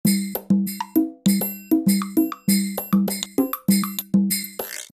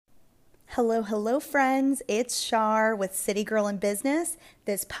Hello, hello, friends. It's Shar with City Girl in Business.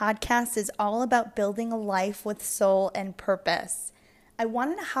 This podcast is all about building a life with soul and purpose. I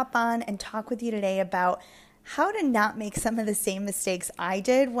wanted to hop on and talk with you today about how to not make some of the same mistakes I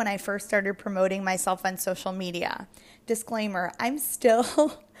did when I first started promoting myself on social media. Disclaimer, I'm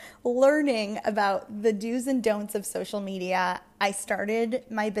still learning about the do's and don'ts of social media. I started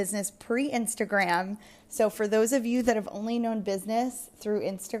my business pre-Instagram. So for those of you that have only known business through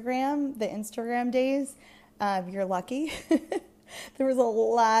Instagram, the Instagram days, you're lucky. There was a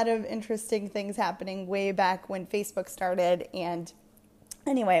lot of interesting things happening way back when Facebook started. And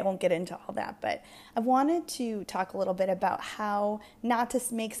anyway, I won't get into all that, but I wanted to talk a little bit about how not to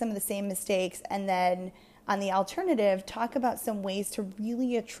make some of the same mistakes, and then on the alternative, talk about some ways to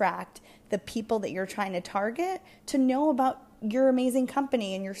really attract the people that you're trying to target to know about your amazing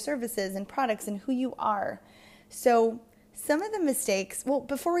company and your services and products and who you are. So some of the mistakes, well,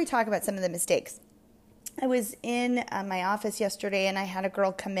 before we talk about some of the mistakes, I was in my office yesterday and I had a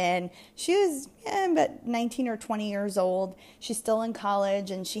girl come in. She was about 19 or 20 years old. She's still in college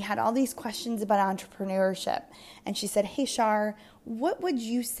and she had all these questions about entrepreneurship. And she said, "Hey, Shar, what would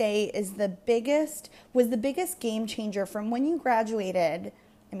you say was the biggest game changer from when you graduated?"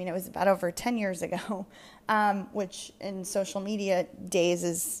 I mean, it was about over 10 years ago, which in social media days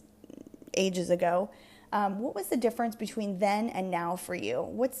is ages ago. What was the difference between then and now for you?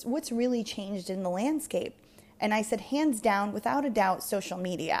 What's really changed in the landscape? And I said, hands down, without a doubt, social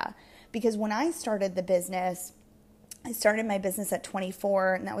media. Because when I started the business, I started my business at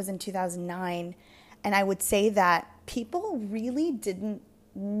 24, and that was in 2009. And I would say that people really didn't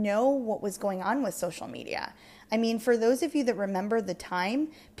know what was going on with social media. I mean, for those of you that remember the time,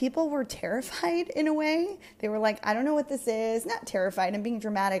 people were terrified in a way. They were like, I don't know what this is. Not terrified, I'm being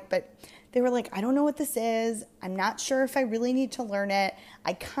dramatic, but they were like, I don't know what this is. I'm not sure if I really need to learn it.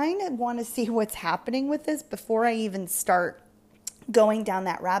 I kind of want to see what's happening with this before I even start going down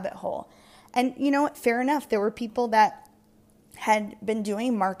that rabbit hole. And you know what? Fair enough. There were people that had been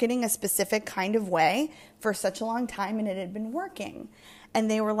doing marketing a specific kind of way for such a long time and it had been working. And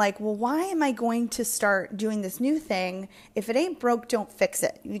they were like, well, why am I going to start doing this new thing? If it ain't broke, don't fix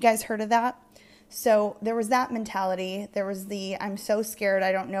it. You guys heard of that? So there was that mentality. There was I'm so scared.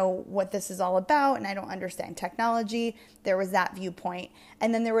 I don't know what this is all about and I don't understand technology. There was that viewpoint.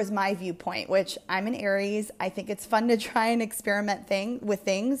 And then there was my viewpoint, which I'm an Aries. I think it's fun to try and experiment with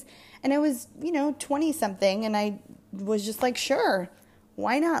things. And I was, 20 something and I was just like, sure,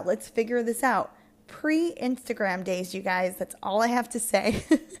 why not? Let's figure this out. Pre-Instagram days, you guys, that's all I have to say.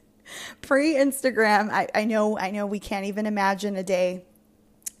 Pre-Instagram, I know we can't even imagine a day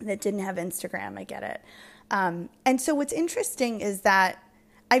that didn't have Instagram. I get it. And so what's interesting is that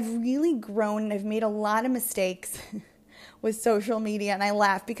I've really grown. I've made a lot of mistakes with social media, and I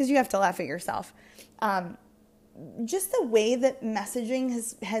laugh because you have to laugh at yourself. Just the way that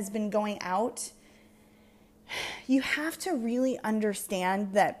messaging has been going out, you have to really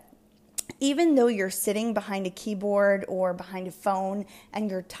understand that even though you're sitting behind a keyboard or behind a phone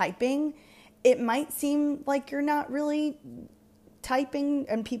and you're typing, it might seem like you're not really typing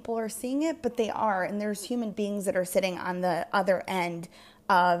and people are seeing it, but they are. And there's human beings that are sitting on the other end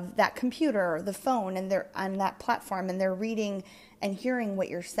of that computer or the phone, and they're on that platform and they're reading and hearing what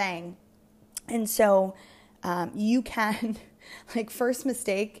you're saying. And so you can, first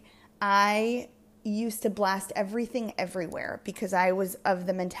mistake, I used to blast everything everywhere because I was of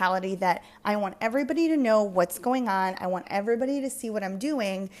the mentality that I want everybody to know what's going on. I want everybody to see what I'm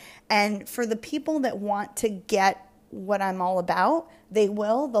doing. And for the people that want to get what I'm all about,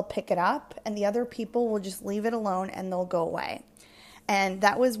 they'll pick it up, and the other people will just leave it alone and they'll go away. And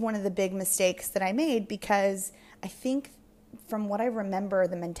that was one of the big mistakes that I made, because I think from what I remember,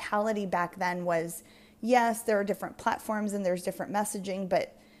 the mentality back then was, yes, there are different platforms and there's different messaging,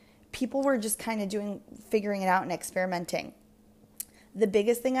 but people were just kind of figuring it out and experimenting. The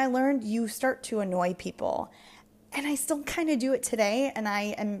biggest thing I learned, you start to annoy people. And I still kind of do it today.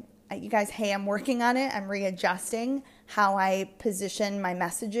 And you guys, hey, I'm working on it. I'm readjusting how I position my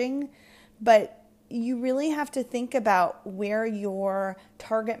messaging. But you really have to think about where your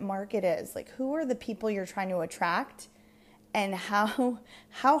target market is. Like, who are the people you're trying to attract? And how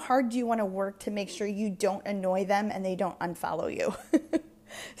hard do you want to work to make sure you don't annoy them and they don't unfollow you?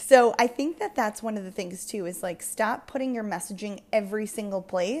 So I think that's one of the things too, is stop putting your messaging every single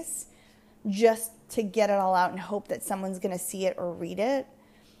place just to get it all out and hope that someone's going to see it or read it.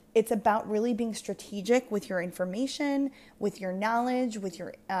 It's about really being strategic with your information, with your knowledge,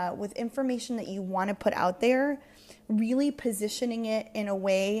 with information that you want to put out there, really positioning it in a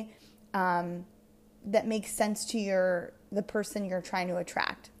way that makes sense to the person you're trying to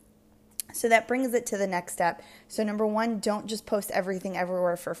attract. So that brings it to the next step. So number one, don't just post everything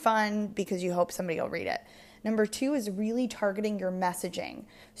everywhere for fun because you hope somebody will read it. Number two is really targeting your messaging.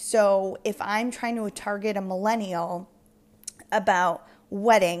 So if I'm trying to target a millennial about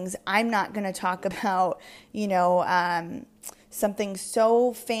weddings, I'm not going to talk about, something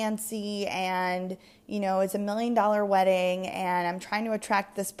so fancy and, it's $1 million wedding and I'm trying to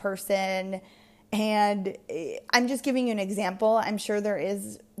attract this person. And I'm just giving you an example. I'm sure there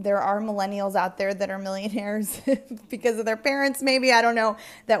are millennials out there that are millionaires because of their parents, maybe, I don't know,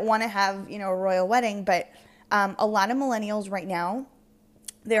 that want to have, a royal wedding. But a lot of millennials right now,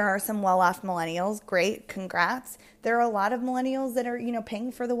 there are some well-off millennials. Great, congrats. There are a lot of millennials that are,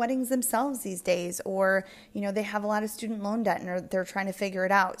 paying for the weddings themselves these days, or, they have a lot of student loan debt and they're trying to figure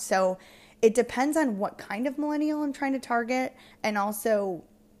it out. So it depends on what kind of millennial I'm trying to target and also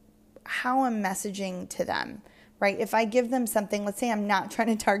how I'm messaging to them, right? If I give them something, let's say I'm not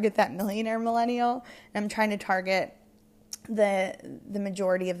trying to target that millionaire millennial, and I'm trying to target the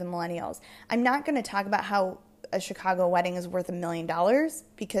majority of the millennials. I'm not going to talk about how a Chicago wedding is worth $1 million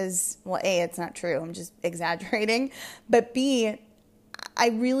because, well, A, it's not true. I'm just exaggerating. But B, I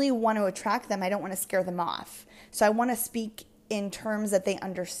really want to attract them. I don't want to scare them off. So I want to speak in terms that they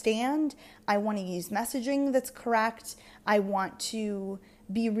understand. I want to use messaging that's correct. I want to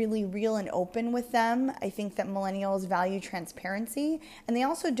be really real and open with them. I think that millennials value transparency, and they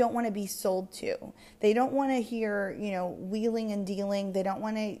also don't want to be sold to. They don't want to hear, wheeling and dealing. They don't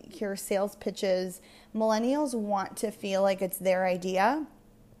want to hear sales pitches. Millennials want to feel like it's their idea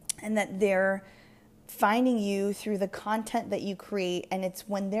and that they're finding you through the content that you create, and it's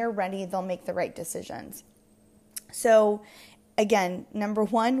when they're ready, they'll make the right decisions. So again, number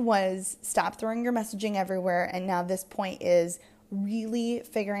one was stop throwing your messaging everywhere, and now this point is really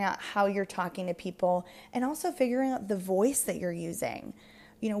figuring out how you're talking to people and also figuring out the voice that you're using.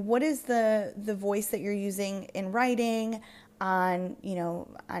 What is the voice that you're using in writing, on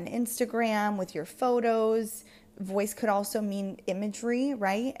Instagram with your photos. Voice could also mean imagery,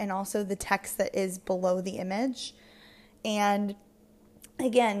 right? And also the text that is below the image. And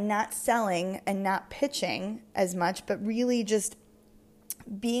again, not selling and not pitching as much, but really just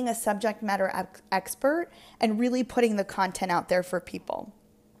being a subject matter expert and really putting the content out there for people.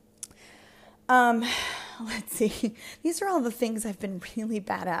 Let's see. These are all the things I've been really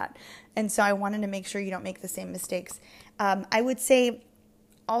bad at. And so I wanted to make sure you don't make the same mistakes. I would say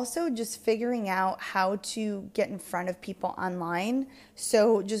also just figuring out how to get in front of people online.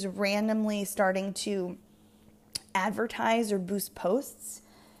 So just randomly starting to advertise or boost posts.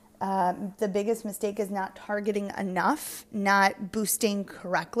 The biggest mistake is not targeting enough, not boosting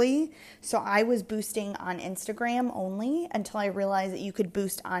correctly. So I was boosting on Instagram only until I realized that you could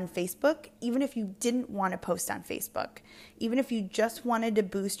boost on Facebook, even if you didn't want to post on Facebook, even if you just wanted to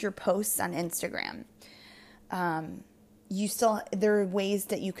boost your posts on Instagram. There are ways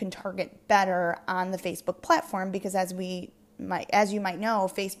that you can target better on the Facebook platform because as you might know,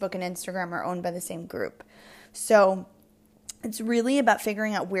 Facebook and Instagram are owned by the same group. So it's really about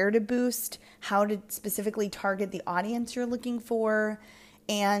figuring out where to boost, how to specifically target the audience you're looking for.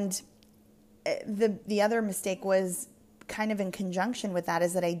 And the other mistake was kind of in conjunction with that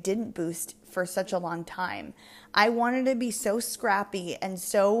is that I didn't boost for such a long time. I wanted to be so scrappy and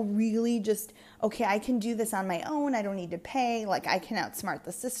so really just, okay, I can do this on my own. I don't need to pay. Like I can outsmart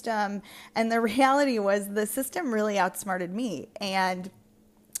the system. And the reality was the system really outsmarted me. And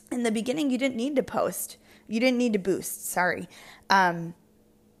in the beginning, you didn't need to post. You didn't need to boost, sorry.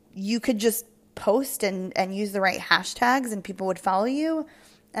 You could just post and use the right hashtags and people would follow you.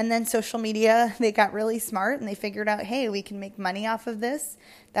 And then social media, they got really smart and they figured out, hey, we can make money off of this.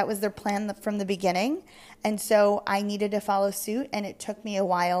 That was their plan from the beginning. And so I needed to follow suit, and it took me a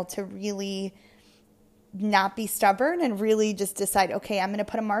while to really not be stubborn and really just decide, okay, I'm going to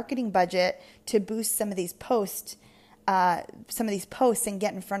put a marketing budget to boost some of these posts and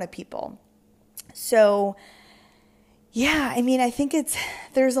get in front of people. So, yeah, I think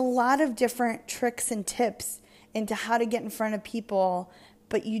there's a lot of different tricks and tips into how to get in front of people,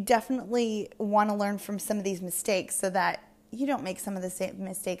 but you definitely want to learn from some of these mistakes so that you don't make some of the same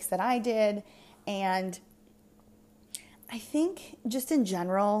mistakes that I did. And I think just in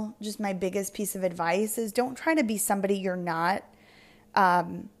general, just my biggest piece of advice is don't try to be somebody you're not.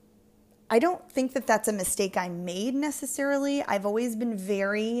 I don't think that that's a mistake I made necessarily. I've always been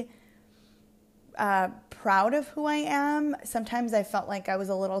very proud of who I am. Sometimes I felt like I was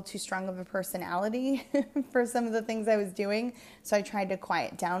a little too strong of a personality for some of the things I was doing. So I tried to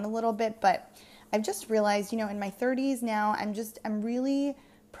quiet down a little bit, but I've just realized, in my 30s now, I'm really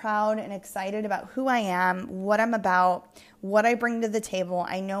proud and excited about who I am, what I'm about, what I bring to the table.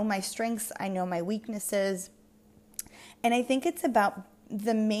 I know my strengths, I know my weaknesses. And I think it's about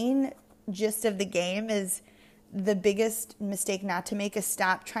the main gist of the game is the biggest mistake not to make is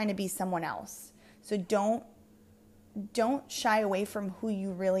stop trying to be someone else. So don't shy away from who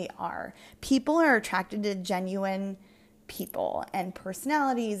you really are. People are attracted to genuine people and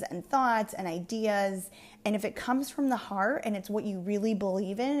personalities and thoughts and ideas. And if it comes from the heart and it's what you really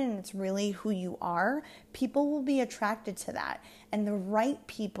believe in and it's really who you are, people will be attracted to that. And the right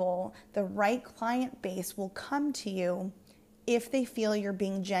people, the right client base will come to you if they feel you're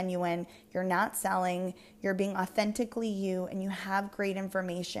being genuine, you're not selling, you're being authentically you, and you have great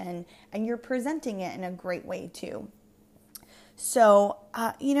information and you're presenting it in a great way too. So,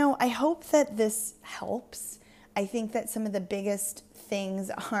 I hope that this helps. I think that some of the biggest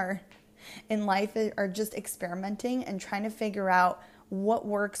things in life are just experimenting and trying to figure out what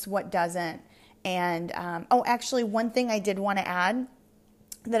works, what doesn't. And, actually, one thing I did want to add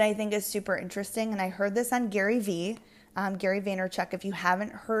that I think is super interesting, and I heard this on Gary Vaynerchuk. If you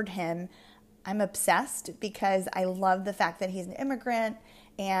haven't heard him, I'm obsessed because I love the fact that he's an immigrant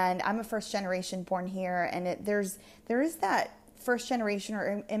and I'm a first generation born here. And there is that first generation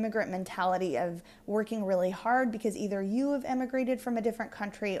or immigrant mentality of working really hard because either you have immigrated from a different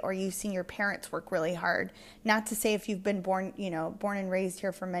country or you've seen your parents work really hard. Not to say if you've been born and raised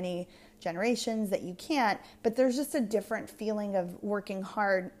here for many generations that you can't, but there's just a different feeling of working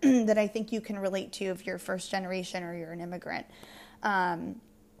hard that I think you can relate to if you're first generation or you're an immigrant.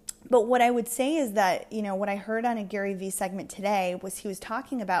 But what I would say is that, what I heard on a Gary Vee segment today was he was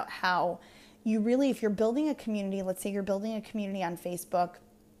talking about how you really, if you're building a community, let's say you're building a community on Facebook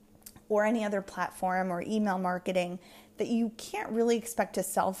or any other platform or email marketing, that you can't really expect to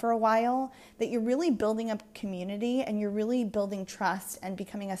sell for a while, that you're really building a community and you're really building trust and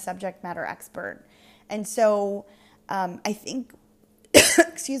becoming a subject matter expert. And so I think,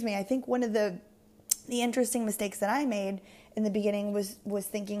 I think one of the interesting mistakes that I made in the beginning was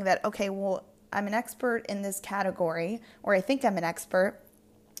thinking that, okay, well, I'm an expert in this category, or I think I'm an expert.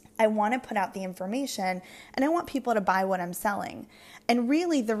 I want to put out the information and I want people to buy what I'm selling. And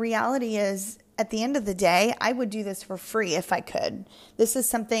really the reality is, at the end of the day, I would do this for free if I could. This is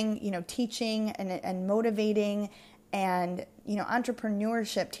something, teaching and motivating and,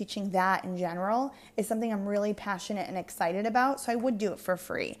 entrepreneurship, teaching that in general is something I'm really passionate and excited about. So I would do it for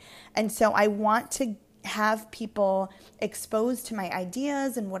free. And so I want to have people exposed to my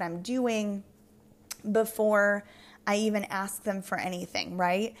ideas and what I'm doing before I even ask them for anything,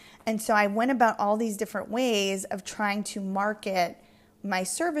 right? And so I went about all these different ways of trying to market my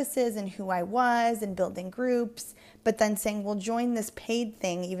services and who I was and building groups, but then saying, well, join this paid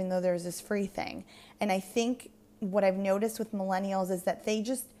thing even though there's this free thing. And I think what I've noticed with millennials is that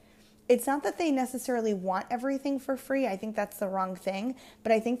it's not that they necessarily want everything for free. I think that's the wrong thing,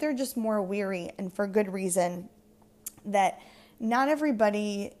 but I think they're just more weary, and for good reason, that not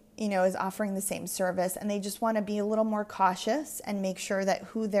everybody is offering the same service, and they just want to be a little more cautious and make sure that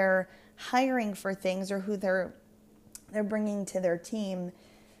who they're hiring for things or who they're bringing to their team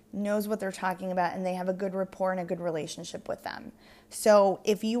knows what they're talking about and they have a good rapport and a good relationship with them. So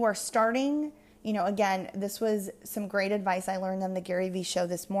if you are starting, again, this was some great advice I learned on the Gary Vee show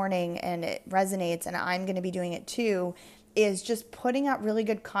this morning, and it resonates, and I'm going to be doing it too, is just putting out really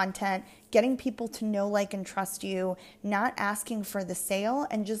good content, getting people to know, like, and trust you, not asking for the sale,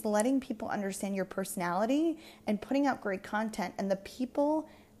 and just letting people understand your personality and putting out great content. And the people,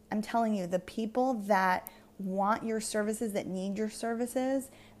 I'm telling you, the people that want your services, that need your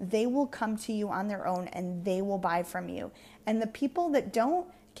services, they will come to you on their own and they will buy from you. And the people that don't,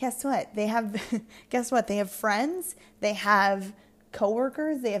 guess what? They have friends, they have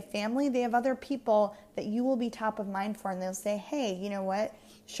coworkers, they have family, they have other people that you will be top of mind for, and they'll say, hey, you know what?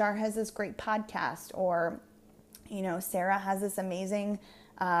 Shar has this great podcast, or, Sarah has this amazing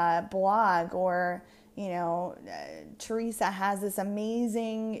blog, or, Teresa has this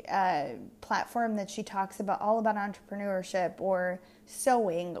amazing platform that she talks about all about entrepreneurship or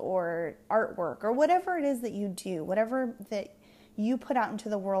sewing or artwork or whatever it is that you do, whatever that you put out into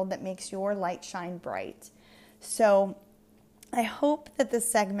the world that makes your light shine bright. So I hope that this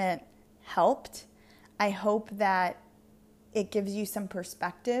segment helped. I hope that it gives you some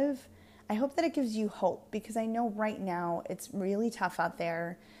perspective. I hope that it gives you hope, because I know right now it's really tough out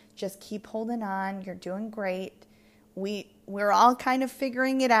there. Just keep holding on. You're doing great. We're all kind of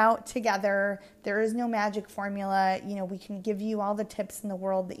figuring it out together. There is no magic formula. We can give you all the tips in the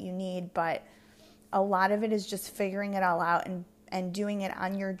world that you need, but a lot of it is just figuring it all out and doing it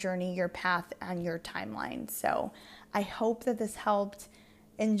on your journey, your path, on your timeline. So I hope that this helped.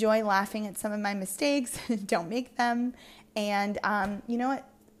 enjoy laughing at some of my mistakes. Don't make them. And you know what?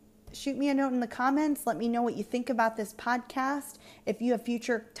 Shoot me a note in the comments. Let me know what you think about this podcast. If you have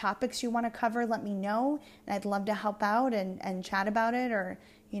future topics you want to cover, let me know. And I'd love to help out and chat about it, or,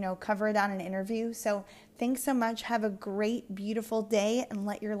 cover it on an interview. So thanks so much. Have a great, beautiful day, and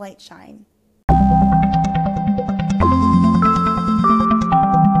let your light shine.